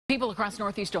People across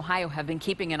Northeast Ohio have been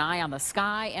keeping an eye on the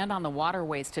sky and on the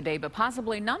waterways today, but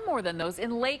possibly none more than those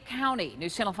in Lake County.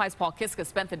 News Channel 5's Paul Kiska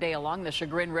spent the day along the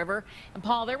Chagrin River. And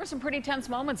Paul, there were some pretty tense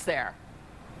moments there.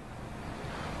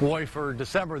 Boy, for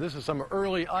December, this is some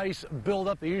early ice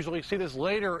buildup. You usually see this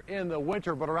later in the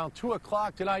winter, but around 2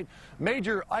 o'clock tonight,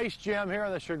 major ice jam here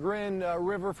on the Chagrin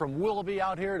River from Willoughby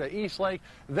out here to East Lake.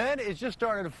 Then it just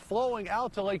started flowing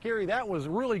out to Lake Erie. That was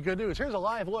really good news. Here's a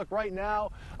live look right now.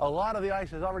 A lot of the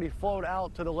ice has already flowed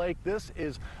out to the lake. This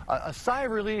is a sigh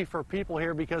of relief for people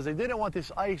here because they didn't want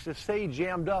this ice to stay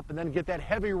jammed up and then get that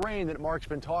heavy rain that Mark's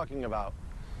been talking about.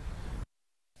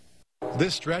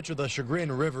 This stretch of the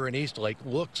Chagrin River in East Lake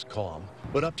looks calm,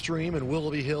 but upstream in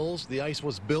Willoughby Hills, the ice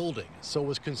was building, so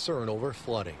was concern over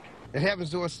flooding. It happens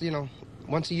to us,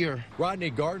 once a year. Rodney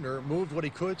Gardner moved what he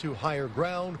could to higher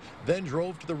ground, then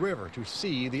drove to the river to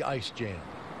see the ice jam.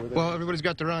 Well, everybody's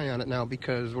got their eye on it now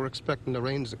because we're expecting the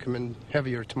rains to come in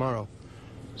heavier tomorrow.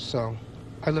 So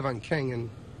I live on King, and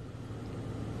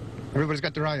everybody's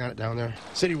got their eye on it down there.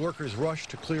 City workers rush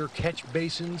to clear catch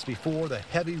basins before the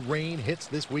heavy rain hits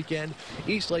this weekend.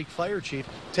 East Lake Fire Chief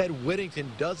Ted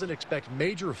Whittington doesn't expect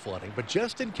major flooding, but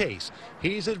just in case,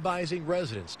 he's advising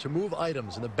residents to move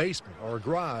items in the basement or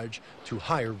garage to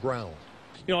higher ground.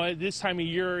 At this time of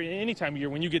year, any time of year,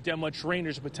 when you get that much rain,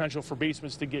 there's a potential for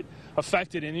basements to get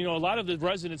affected. And, a lot of the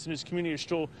residents in this community are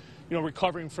still,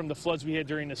 recovering from the floods we had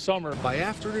during the summer. By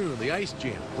afternoon, the ice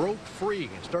jam broke free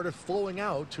and started flowing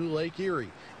out to Lake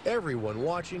Erie. Everyone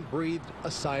watching breathed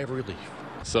a sigh of relief.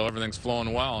 So everything's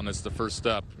flowing well, and it's the first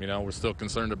step. We're still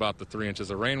concerned about the 3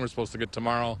 inches of rain we're supposed to get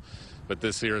tomorrow, but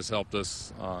this here has helped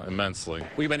us immensely.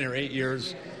 We've been here 8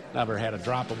 years, never had a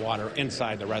drop of water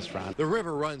inside the restaurant. The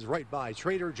river runs right by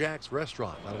Trader Jack's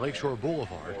restaurant on Lakeshore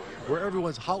Boulevard, where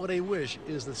everyone's holiday wish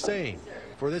is the same,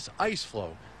 for this ice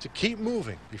flow to keep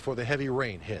moving before the heavy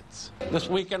rain hits. This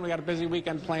weekend, we got a busy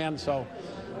weekend planned, so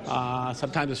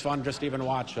sometimes it's fun just to even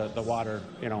watch the water,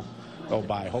 go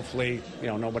by. Hopefully,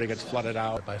 nobody gets flooded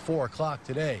out. By 4 o'clock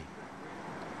today,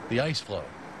 the ice flow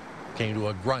came to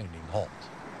a grinding halt.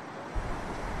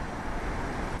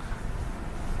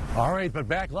 All right, but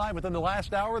back live within the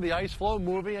last hour, the ice flow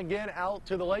moving again out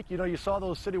to the lake. You saw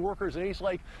those city workers in East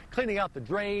Lake cleaning out the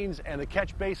drains and the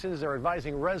catch basins. They're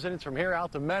advising residents from here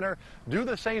out to Menor, do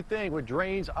the same thing with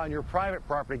drains on your private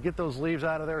property. Get those leaves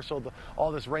out of there so all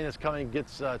this rain that's coming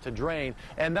gets to drain.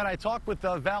 And then I talked with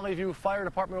the Valley View Fire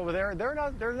Department over there.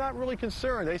 They're not really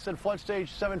concerned. They said flood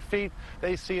stage 7 feet.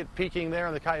 They see it peaking there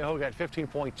in the Cuyahoga at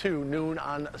 15.2 noon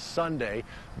on Sunday.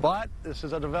 But this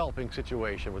is a developing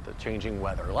situation with the changing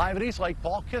weather. Live at East Lake,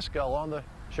 Paul Kiska along the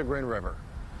Chagrin River.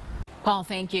 Paul,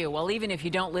 thank you. Well, even if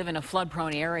you don't live in a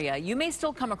flood-prone area, you may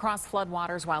still come across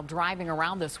floodwaters while driving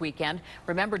around this weekend.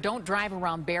 Remember, don't drive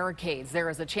around barricades. There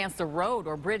is a chance the road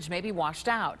or bridge may be washed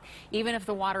out. Even if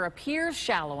the water appears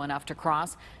shallow enough to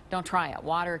cross, don't try it.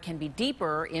 Water can be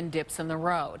deeper in dips in the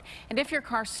road. And if your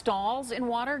car stalls in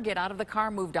water, get out of the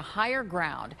car, move to higher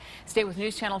ground. Stay with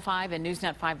News Channel 5 and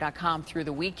NewsNet5.com through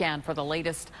the weekend for the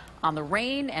latest on the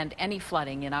rain and any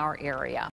flooding in our area.